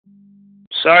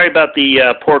Sorry about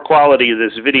the poor quality of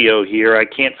this video here. I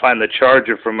can't find the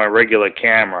charger for my regular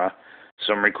camera,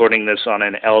 so I'm recording this on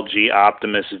an LG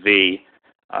Optimus V.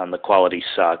 The quality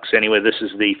sucks. Anyway, this is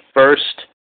the first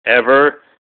ever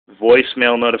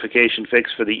voicemail notification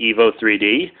fix for the Evo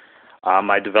 3D.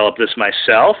 I developed this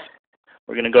myself.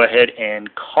 We're going to go ahead and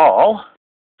call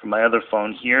from my other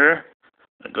phone here.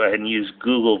 I'm going to go ahead and use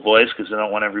Google Voice because I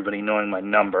don't want everybody knowing my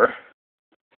number.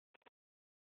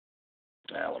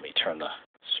 Now let me turn the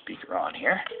speaker on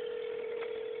here.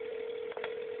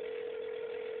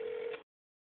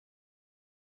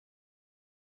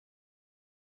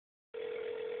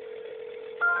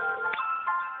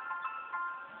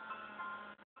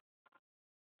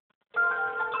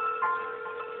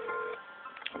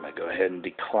 I'm going to go ahead and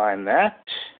decline that.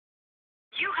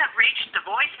 You have reached the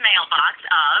voicemail box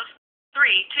of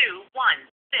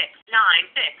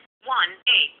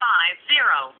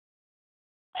 321-696-1850.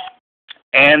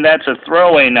 And that's a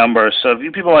throwaway number, so if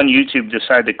you people on YouTube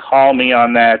decide to call me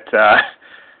on that,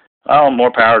 well,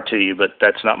 more power to you, but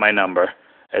that's not my number.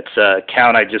 It's a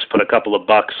account I just put a couple of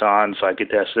bucks on so I could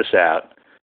test this out.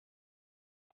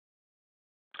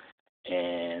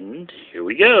 And here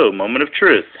we go, moment of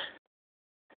truth.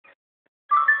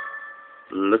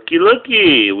 Looky,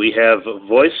 looky, we have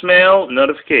voicemail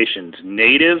notifications,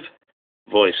 native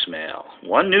voicemail,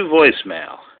 one new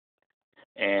voicemail.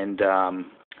 And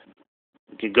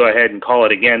we can go ahead and call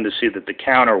it again to see that the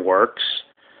counter works.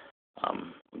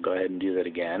 We'll go ahead and do that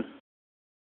again.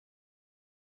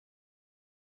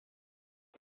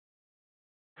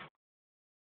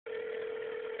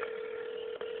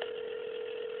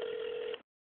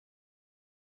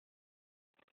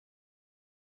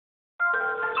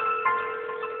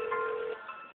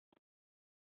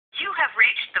 You have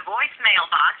reached the voicemail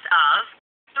box of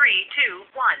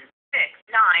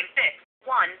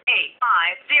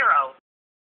 321-696-1850.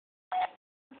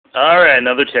 All right,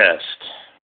 another test.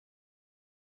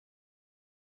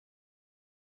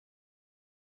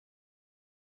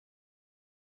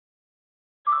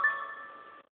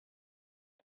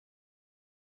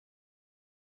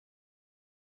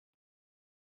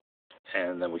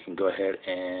 And then we can go ahead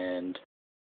and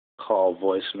call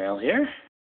voicemail here.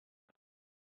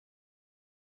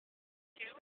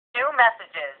 New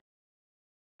messages.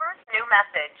 First new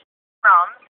message from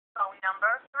phone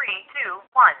number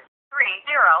 321-300-5885.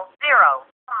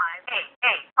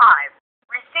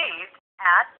 Received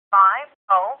at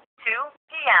 5:02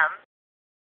 p.m.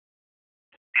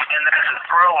 And that's a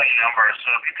throwaway number, so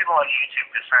if you people on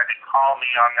YouTube decide to call me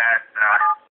on that...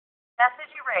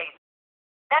 Message erased.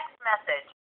 Next message.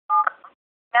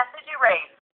 Message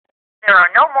erased. There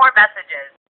are no more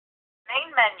messages.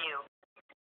 Main menu.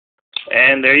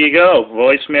 And there you go,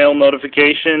 voicemail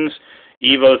notifications,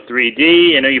 Evo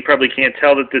 3D. I know you probably can't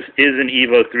tell that this is an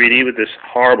Evo 3D with this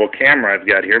horrible camera I've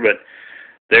got here, but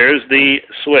there's the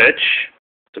switch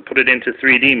to put it into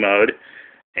 3D mode.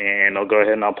 And I'll go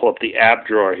ahead and I'll pull up the app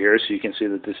drawer here so you can see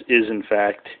that this is in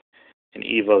fact an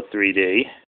Evo 3D.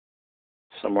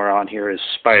 Somewhere on here is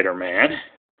Spider-Man.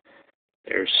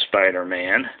 There's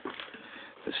Spider-Man.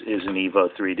 This is an Evo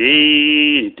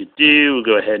 3D. We'll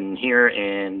go ahead in here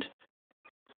and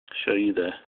show you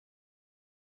this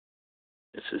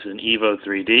is an Evo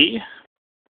 3D.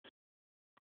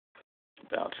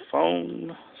 About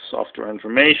phone, software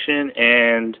information,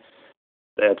 and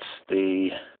that's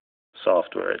the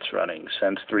software it's running.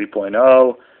 Sense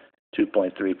 3.0,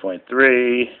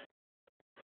 2.3.3,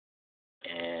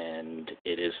 and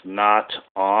it is not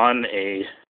on a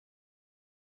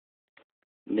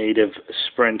native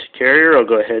Sprint carrier. I'll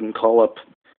go ahead and pull up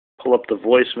the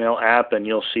voicemail app, and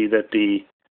you'll see that the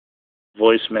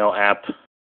voicemail app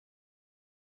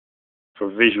for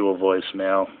visual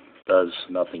voicemail does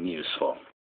nothing useful.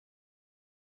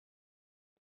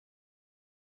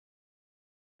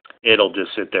 It'll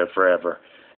just sit there forever.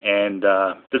 And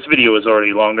this video is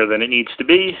already longer than it needs to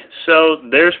be, so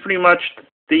there's pretty much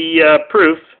the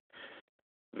proof.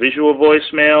 Visual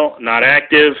voicemail, not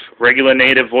active. Regular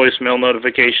native voicemail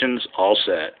notifications, all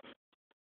set.